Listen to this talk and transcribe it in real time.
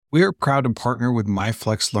We are proud to partner with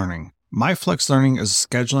MyFlex Learning. MyFlex Learning is a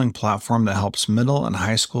scheduling platform that helps middle and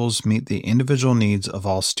high schools meet the individual needs of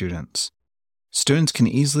all students. Students can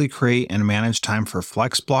easily create and manage time for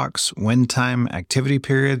flex blocks, win time, activity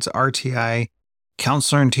periods, RTI,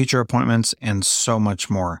 counselor and teacher appointments, and so much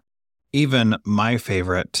more. Even my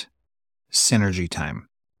favorite, synergy time.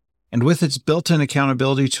 And with its built-in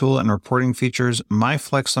accountability tool and reporting features,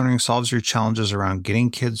 MyFlex Learning solves your challenges around getting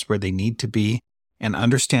kids where they need to be and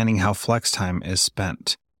understanding how flex time is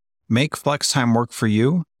spent. Make flex time work for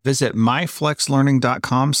you. Visit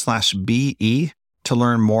myflexlearning.com/BE to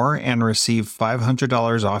learn more and receive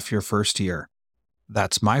 $500 off your first year.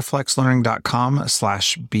 That's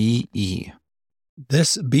myflexlearning.com/BE.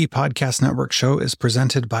 This B Podcast Network show is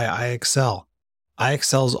presented by iExcel.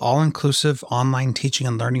 iExcel's all-inclusive online teaching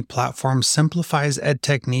and learning platform simplifies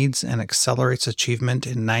edtech needs and accelerates achievement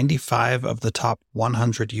in 95 of the top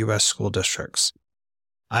 100 U.S. school districts.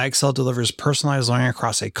 iExcel delivers personalized learning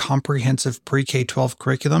across a comprehensive pre-K-12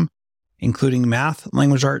 curriculum, including math,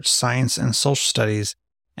 language arts, science, and social studies,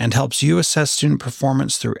 and helps you assess student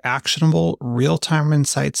performance through actionable, real-time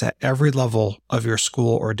insights at every level of your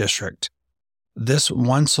school or district. This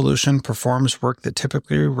one solution performs work that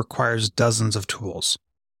typically requires dozens of tools.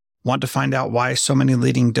 Want to find out why so many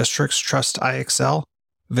leading districts trust iExcel?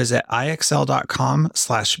 Visit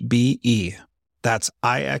iexcel.com/BE. That's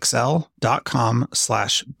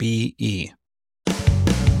iexcel.com/BE.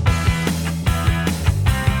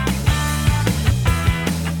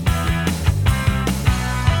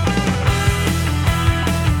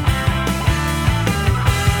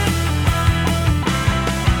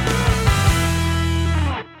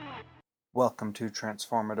 Welcome to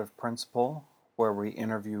Transformative Principal, where we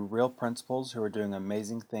interview real principals who are doing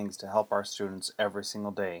amazing things to help our students every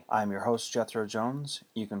single day. I'm your host, Jethro Jones.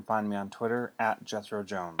 You can find me on Twitter at Jethro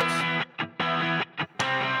Jones.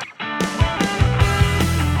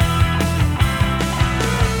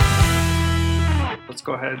 Let's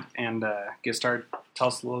go ahead and get started. Tell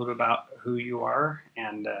us a little bit about who you are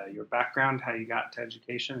and your background, how you got to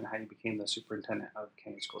education, and how you became the superintendent of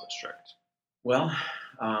Canyon School District. Well,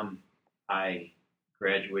 I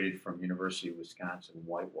graduated from University of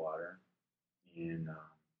Wisconsin-Whitewater in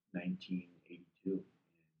 1982.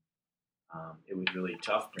 It was really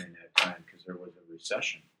tough during that time because there was a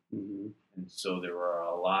recession. Mm-hmm. And so there were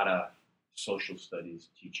a lot of social studies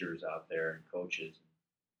teachers out there and coaches.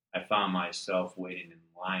 I found myself waiting in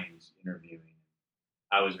lines interviewing.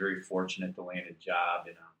 I was very fortunate to land a job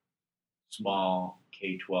in a small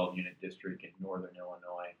K-12 unit district in northern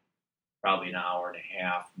Illinois, probably an hour and a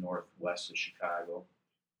half northwest of Chicago,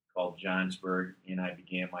 called Johnsburg, and I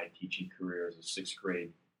began my teaching career as a sixth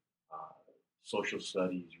grade social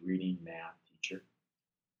studies, reading, math teacher,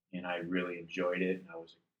 and I really enjoyed it. And I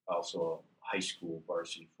was also a high school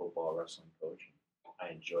varsity football wrestling coach. I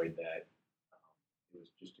enjoyed that. It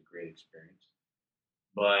was just a great experience.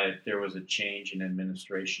 But there was a change in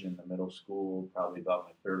administration in the middle school, probably about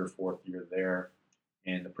my third or fourth year there.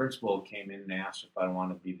 And the principal came in and asked if I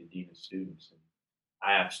wanted to be the dean of students. And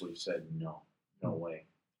I absolutely said no way.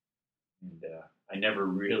 And I never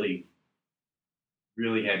really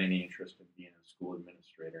had any interest in being a school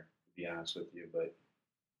administrator, to be honest with you. But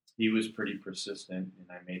he was pretty persistent,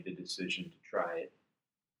 and I made the decision to try it.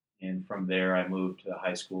 And from there, I moved to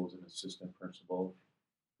high school as an assistant principal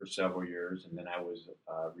for several years. And then I was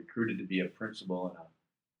recruited to be a principal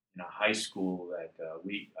in a high school that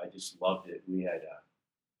I just loved it. We had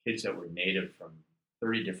kids that were native from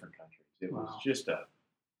 30 different countries. It was just a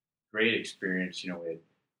great experience.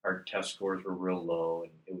 Our test scores were real low,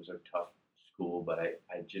 and it was a tough school, but I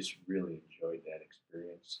just really enjoyed that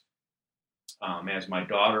experience. As my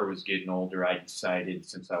daughter was getting older, I decided,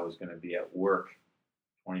 since I was going to be at work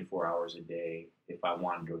 24 hours a day, if I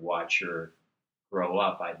wanted to watch her grow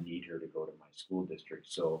up, I'd need her to go to my school district.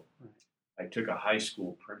 So I took a high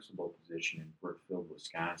school principal position in Brookfield,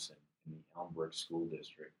 Wisconsin, in the Elmbrook School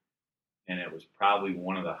District. And it was probably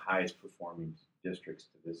one of the highest performing districts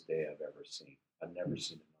to this day I've ever seen. I've never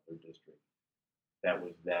seen another district that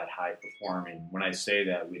was that high performing. When I say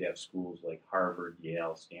that, we'd have schools like Harvard,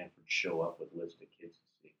 Yale, Stanford show up with lists of kids to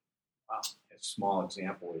see. A small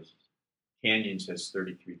example is Canyons has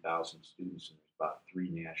 33,000 students, and there's about 3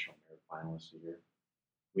 national merit finalists a year.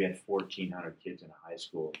 We had 1,400 kids in a high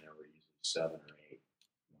school, and there were usually 7 or 8,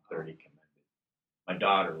 and 30 commended. My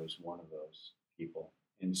daughter was one of those people.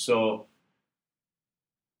 And so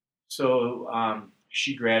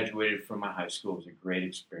she graduated from my high school. It was a great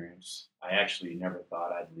experience. I actually never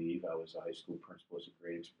thought I'd leave. I was a high school principal. It was a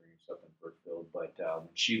great experience up in Brookfield. But when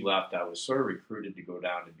she left, I was sort of recruited to go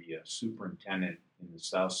down to be a superintendent in the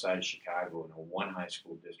south side of Chicago in a one high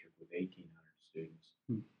school district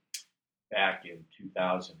back in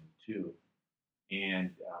 2002, and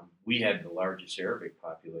we had the largest Arabic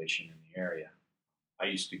population in the area. I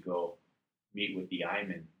used to go meet with the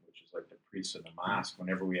imam, which is like the priests of the mosque,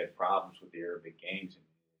 whenever we had problems with the Arabic gangs, and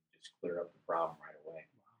just clear up the problem right away.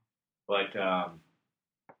 But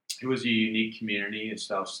it was a unique community, a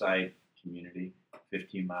South Side community,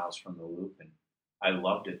 15 miles from the Loop, and I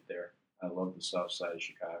loved it there. I loved the South Side of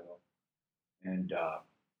Chicago. And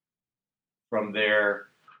from there,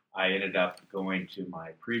 I ended up going to my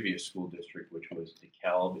previous school district, which was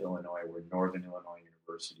DeKalb, Illinois, where Northern Illinois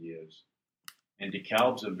University is. And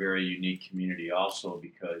DeKalb's a very unique community also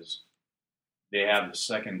because they have the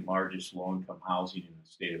second largest low-income housing in the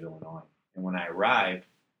state of Illinois. And when I arrived,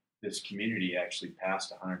 this community actually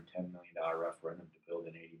passed a $110 million referendum to build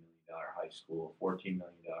an $80 million high school, a $14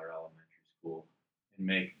 million elementary school, and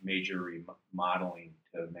make major remodeling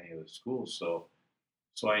to many of the schools. So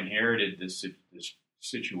I inherited this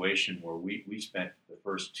situation where we spent the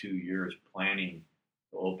first 2 years planning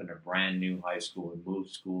to open a brand new high school and move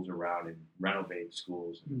schools around and renovate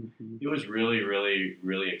schools. Mm-hmm. It was really, really,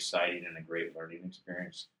 really exciting and a great learning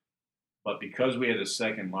experience. But because we had the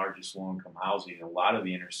second largest low-income housing, a lot of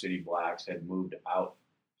the inner-city blacks had moved out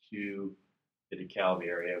to the DeKalb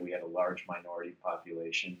area. We had a large minority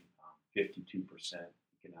population, 52%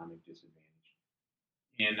 economic disadvantage.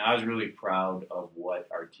 And I was really proud of what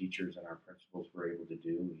our teachers and our principals were able to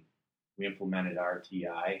do. We implemented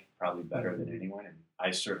RTI probably better than anyone, and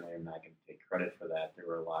I certainly am not going to take credit for that. There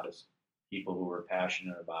were a lot of people who were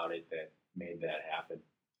passionate about it that made that happen.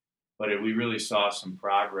 But we really saw some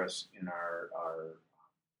progress in our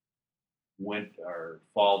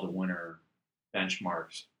fall to winter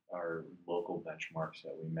benchmarks, our local benchmarks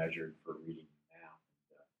that we measured for reading and math.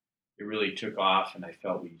 It really took off, and I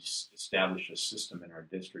felt we established a system in our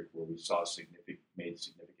district where we made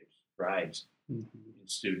significant strides in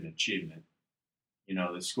student achievement. You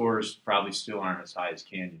know, the scores probably still aren't as high as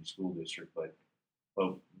Canyon School District, but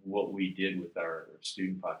what we did with our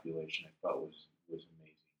student population, I thought was amazing.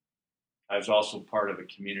 I was also part of a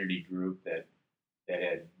community group that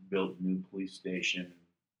had built a new police station,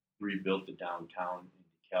 rebuilt the downtown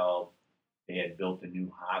in DeKalb. They had built a new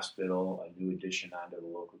hospital, a new addition onto the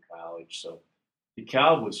local college. So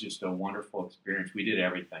DeKalb was just a wonderful experience. We did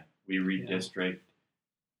everything. We redistricted.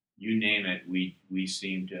 You name it, we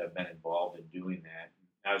seem to have been involved in doing that.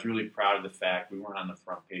 I was really proud of the fact we weren't on the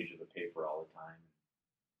front page of the paper all the time,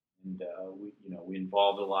 and we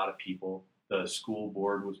involved a lot of people. The school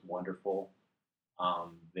board was wonderful.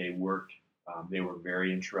 They worked. They were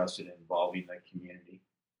very interested in involving the community,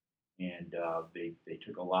 and they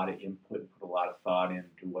took a lot of input and put a lot of thought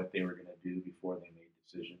into what they were going to do before they made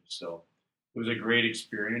decisions. So it was a great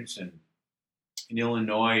experience, and in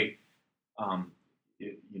Illinois.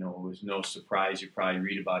 It was no surprise. You probably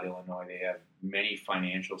read about Illinois. They have many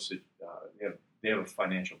financial. They have a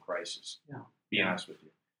financial crisis. Yeah. To be honest with you,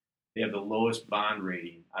 they have the lowest bond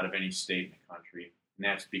rating out of any state in the country, and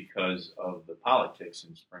that's because of the politics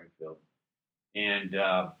in Springfield. And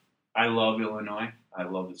I love Illinois. I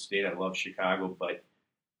love the state. I love Chicago. But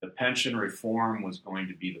the pension reform was going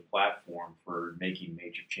to be the platform for making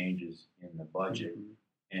major changes in the budget.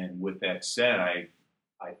 Mm-hmm. And with that said,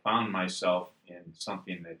 I found myself in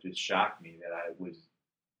something that just shocked me, that I was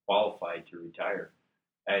qualified to retire.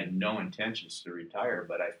 I had no intentions to retire,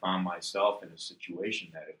 but I found myself in a situation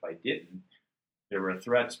that if I didn't, there were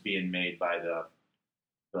threats being made by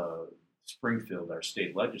the Springfield, our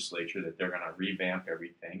state legislature, that they're going to revamp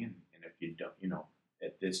everything. And if you don't,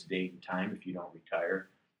 at this date and time, if you don't retire.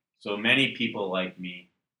 So many people like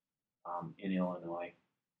me in Illinois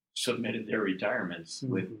submitted their retirements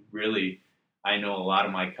with really... I know a lot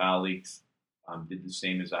of my colleagues did the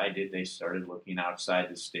same as I did. They started looking outside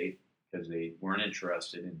the state because they weren't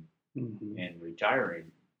interested in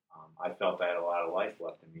retiring. I felt I had a lot of life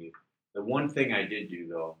left in me. The one thing I did do,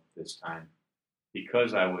 though, this time,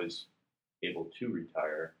 because I was able to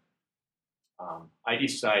retire, I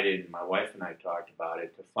decided, and my wife and I talked about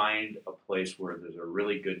it, to find a place where there's a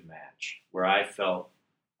really good match, where I felt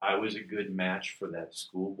I was a good match for that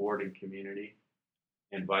school board and community,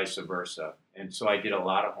 and vice versa. And so I did a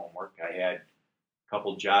lot of homework. I had a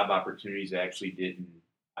couple job opportunities I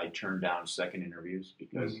turned down second interviews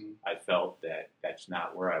because I felt that that's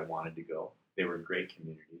not where I wanted to go. They were great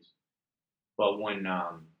communities. But when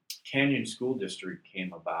Canyon School District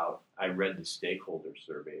came about, I read the stakeholder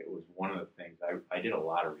survey. It was one of the things, I did a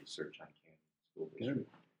lot of research on Canyon School District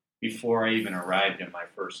before I even arrived at my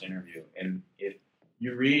first interview. And if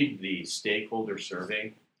you read the stakeholder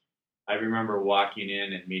survey, I remember walking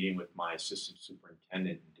in and meeting with my assistant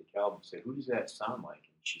superintendent in DeKalb and said, "Who does that sound like?"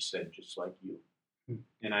 And she said, "Just like you."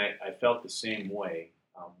 And I felt the same way.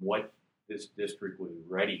 What this district was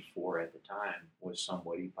ready for at the time was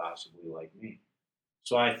somebody possibly like me.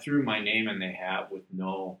 So I threw my name in the hat with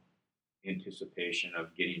no anticipation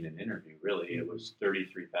of getting an interview. Really, it was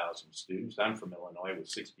 33,000 students. I'm from Illinois with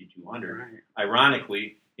 6,200. Right.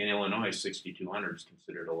 Ironically, in Illinois, 6,200 is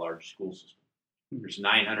considered a large school system. There's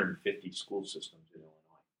 950 school systems in Illinois.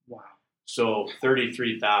 Wow. So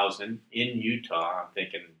 33,000 in Utah. I'm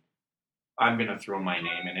thinking I'm going to throw my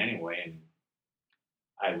name in anyway. And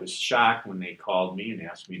I was shocked when they called me and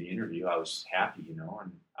asked me to interview. I was happy, and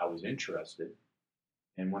I was interested.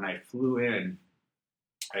 And when I flew in,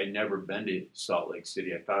 I had never been to Salt Lake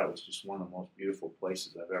City. I thought it was just one of the most beautiful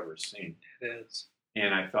places I've ever seen. It is.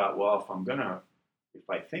 And I thought, well, if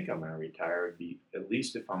I think I'm going to retire, it'd be at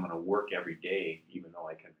least if I'm going to work every day, even though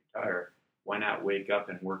I can retire, why not wake up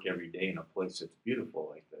and work every day in a place that's beautiful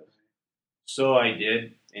like this? So I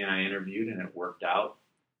did, and I interviewed, and it worked out.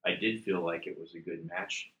 I did feel like it was a good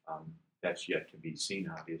match. That's yet to be seen,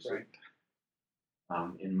 obviously.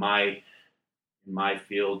 Right. In my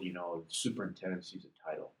field, superintendency is a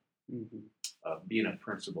title. Being a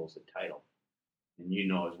principal is a title. And you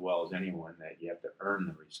know as well as anyone that you have to earn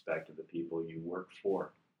the respect of the people you work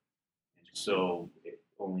for. And so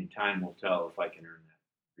only time will tell if I can earn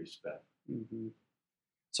that respect.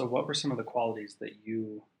 So what were some of the qualities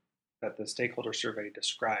that the stakeholder survey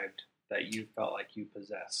described that you felt like you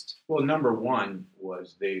possessed? Well, number one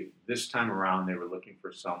was this time around they were looking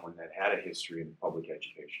for someone that had a history in public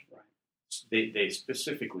education. Right. They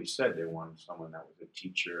specifically said they wanted someone that was a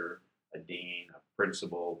teacher, a dean, a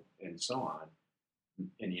principal, and so on.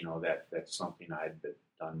 And that's something I'd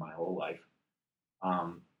done my whole life.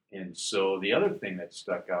 And so the other thing that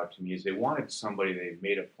stuck out to me is they wanted somebody. They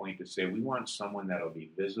made a point to say, we want someone that'll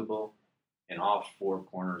be visible in all four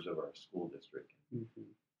corners of our school district.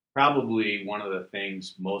 Probably one of the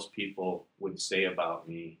things most people would say about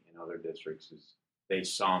me in other districts is they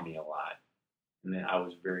saw me a lot, and then I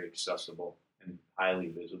was very accessible and highly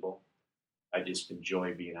visible. I just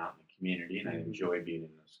enjoy being out in the community, and I enjoy being in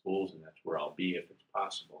the schools, and that's where I'll be if it's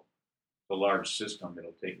possible. It's a large system.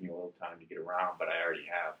 It'll take me a little time to get around, but I already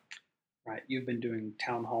have. Right. You've been doing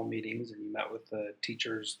town hall meetings, and you met with the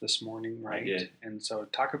teachers this morning, right? I did. And so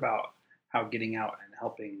talk about how getting out and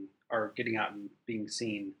helping, or getting out and being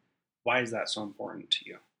seen, why is that so important to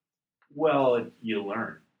you? Well, you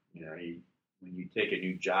learn. When you take a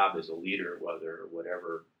new job as a leader,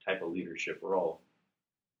 whatever type of leadership role,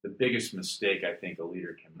 the biggest mistake I think a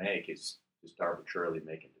leader can make is just arbitrarily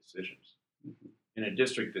making decisions. In a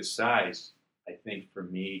district this size, I think for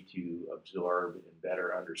me to absorb and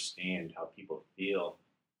better understand how people feel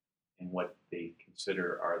and what they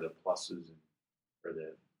consider are the pluses or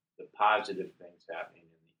the positive things happening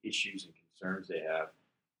and the issues and concerns they have,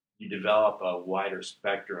 you develop a wider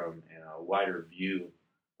spectrum and a wider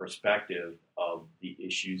perspective of the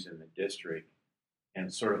issues in the district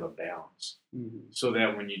and sort of a balance. So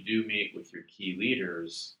that when you do meet with your key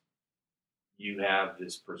leaders, you have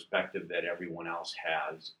this perspective that everyone else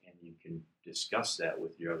has, and you can discuss that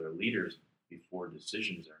with your other leaders before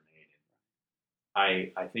decisions are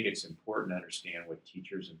made. I think it's important to understand what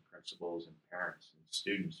teachers and principals and parents and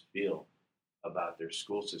students feel about their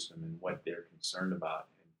school system and what they're concerned about.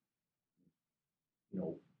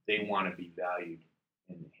 And, they want to be valued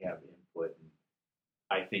and have input. And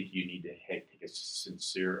I think you need to take a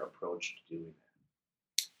sincere approach to doing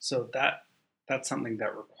that. So that's something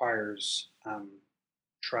that requires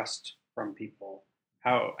trust from people.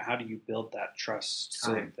 How do you build that trust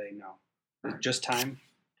so that they know? Just time?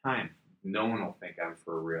 Time. No one will think I'm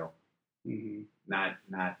for real. Not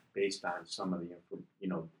based on some of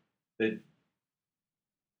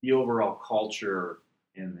the overall culture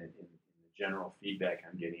and the general feedback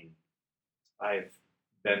I'm getting. I've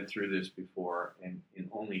been through this before, and in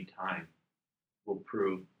only time will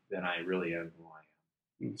prove that I really am who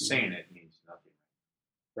I am. Saying it means nothing.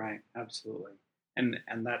 Right, absolutely. And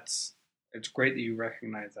it's great that you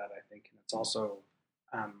recognize that, I think, and it's also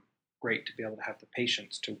great to be able to have the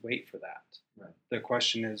patience to wait for that. Right. The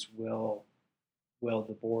question is, will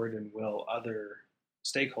the board and will other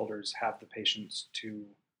stakeholders have the patience to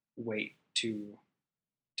wait to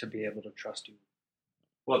be able to trust you?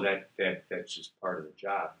 Well, that's just part of the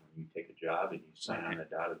job. When you take a job and you sign on the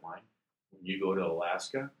dotted line, when you go to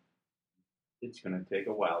Alaska, it's going to take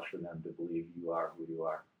a while for them to believe you are who you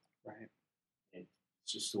are. Right.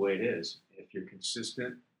 It's just the way it is. If you're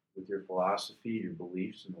consistent with your philosophy, your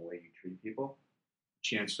beliefs, and the way you treat people,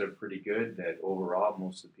 chances are pretty good that overall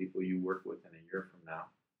most of the people you work with in a year from now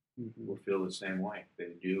will feel the same way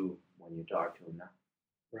they do when you talk to them now.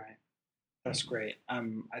 Right. That's great.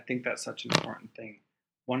 I think that's such an important thing.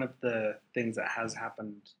 One of the things that has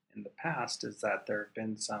happened in the past is that there have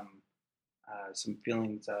been some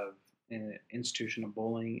feelings of institutional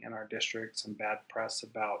bullying in our district, some bad press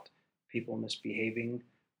about people misbehaving.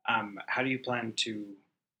 How do you plan to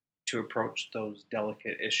approach those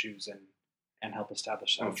delicate issues and help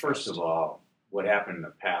establish that Well, trust? first of all, what happened in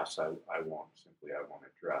the past, I won't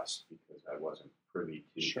address because I wasn't privy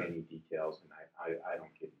to Sure. any details, and I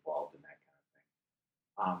don't get involved in that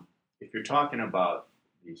kind of thing. If you're talking about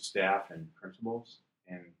the staff and principals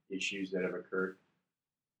and issues that have occurred,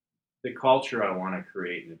 the culture I want to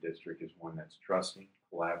create in the district is one that's trusting,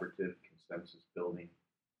 collaborative, consensus building.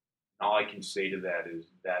 And all I can say to that is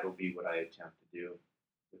that'll be what I attempt to do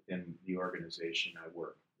within the organization I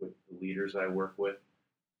work with, the leaders I work with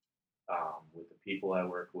the people I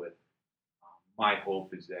work with. My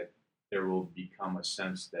hope is that there will become a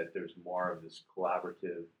sense that there's more of this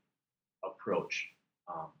collaborative approach.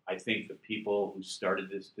 I think the people who started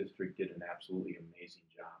this district did an absolutely amazing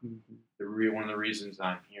job. Mm-hmm. One of the reasons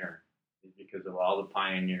I'm here is because of all the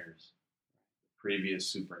pioneers, the previous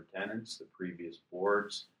superintendents, the previous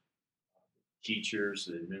boards, teachers,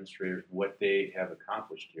 the administrators. What they have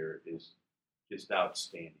accomplished here is just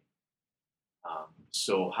outstanding.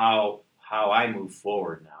 So how I move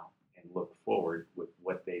forward now and look forward with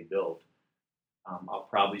what they built, I'll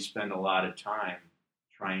probably spend a lot of time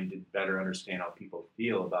trying to better understand how people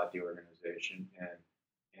feel about the organization.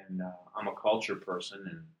 And I'm a culture person,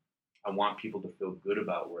 and I want people to feel good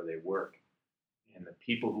about where they work. And the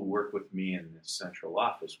people who work with me in this central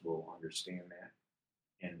office will understand that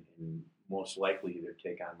and most likely either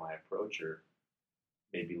take on my approach or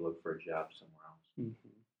maybe look for a job somewhere else.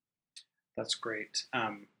 Mm-hmm. That's great.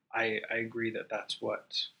 I agree that that's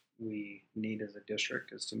what we need as a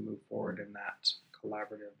district, is to move forward in that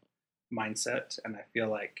collaborative mindset, and I feel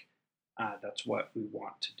like that's what we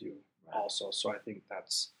want to do also. So I think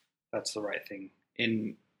that's the right thing.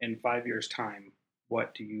 In 5 years' time,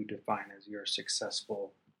 what do you define as your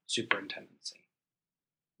successful superintendency?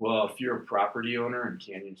 Well, if you're a property owner in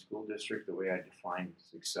Canyon School District, the way I define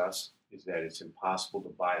success is that it's impossible to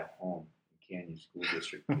buy a home in Canyon School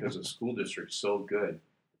District because the school district's so good.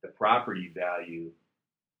 The property value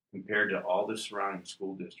compared to all the surrounding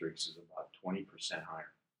school districts is about 20%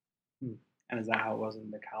 higher. And is that how it was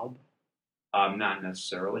in DeKalb? Not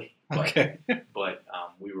necessarily. Okay. But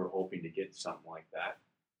we were hoping to get something like that.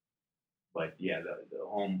 But yeah, the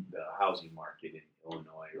housing market in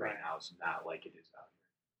Illinois right now is not like it is out here.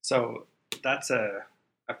 So that's a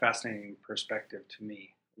fascinating perspective to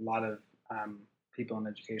me. A lot of people in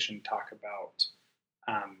education talk about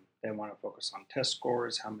they want to focus on test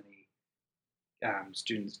scores, how many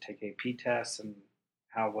students take AP tests, and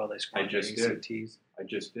how well they score on ACTs. I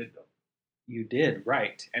just did, though. You did,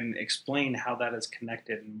 right? And explain how that is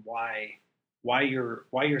connected and why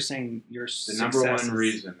you're saying your the number one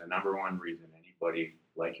reason anybody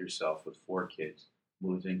like yourself with 4 kids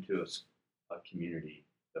moves into a community,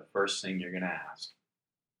 the first thing you're going to ask,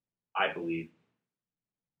 I believe,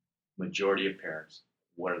 majority of parents,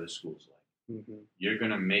 what are the schools like? Mm-hmm. You're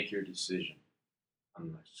going to make your decision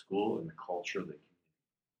on the school and the culture of the community.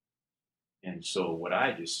 And so what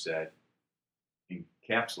I just said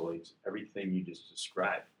encapsulates everything you just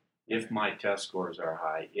described. If my test scores are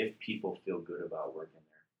high, if people feel good about working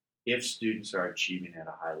there, if students are achieving at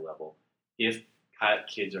a high level, if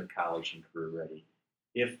kids are college and career ready,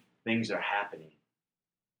 if things are happening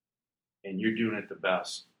and you're doing it the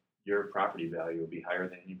best, your property value will be higher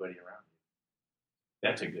than anybody around you.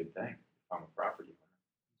 That's a good thing if I'm a property owner.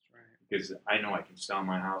 That's right. Because I know I can sell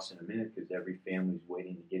my house in a minute because every family's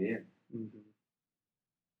waiting to get in.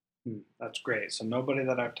 Mm-hmm. That's great. So nobody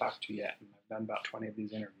that I've talked to yet, and I've done about 20 of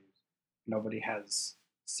these interviews, nobody has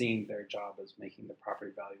seen their job as making the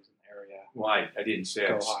property values in the area. Well, I didn't say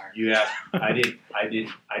go higher. You asked. I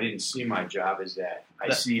didn't see my job as that.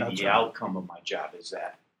 I see the outcome of my job as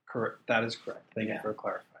that. Correct. That is correct. Thank you for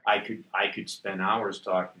clarifying. I could spend hours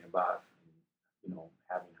talking about,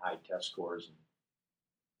 having high test scores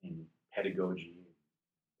and pedagogy,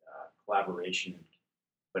 collaboration.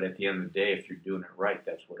 But at the end of the day, if you're doing it right,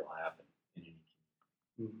 that's what will happen in any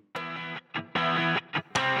community.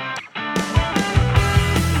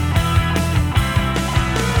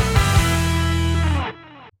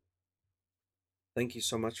 Thank you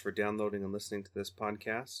so much for downloading and listening to this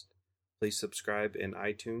podcast. Please subscribe in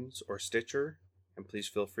iTunes or Stitcher, and please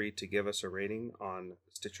feel free to give us a rating on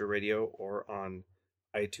Stitcher Radio or on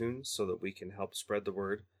iTunes so that we can help spread the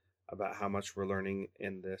word about how much we're learning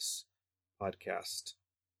in this podcast.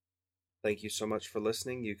 Thank you so much for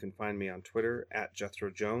listening. You can find me on Twitter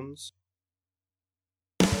 @Jethro Jones.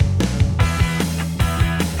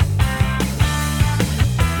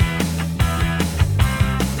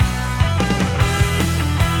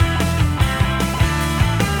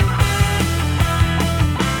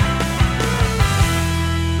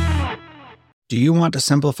 want to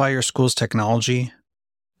simplify your school's technology,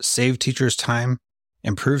 save teachers time,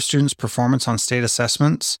 improve students' performance on state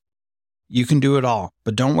assessments? You can do it all,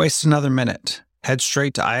 but don't waste another minute. Head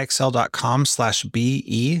straight to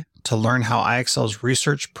ixl.com/BE to learn how IXL's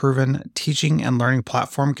research-proven teaching and learning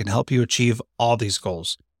platform can help you achieve all these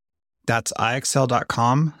goals. That's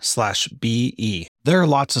ixl.com/BE. There are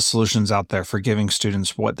lots of solutions out there for giving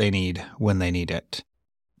students what they need when they need it.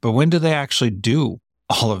 But when do they actually do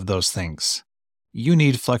all of those things? You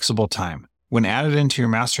need flexible time. When added into your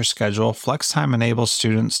master schedule, Flex Time enables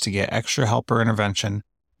students to get extra help or intervention,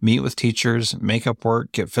 meet with teachers, make up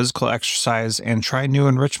work, get physical exercise, and try new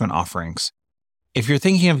enrichment offerings. If you're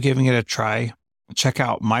thinking of giving it a try, check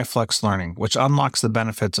out MyFlex Learning, which unlocks the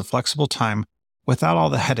benefits of flexible time without all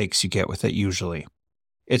the headaches you get with it usually.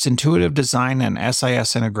 Its intuitive design and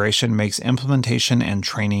SIS integration makes implementation and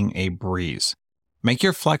training a breeze. Make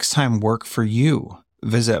your flex time work for you.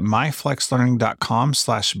 Visit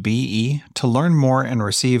myflexlearning.com/BE to learn more and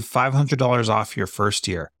receive $500 off your first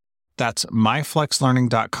year. That's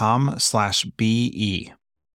myflexlearning.com/BE.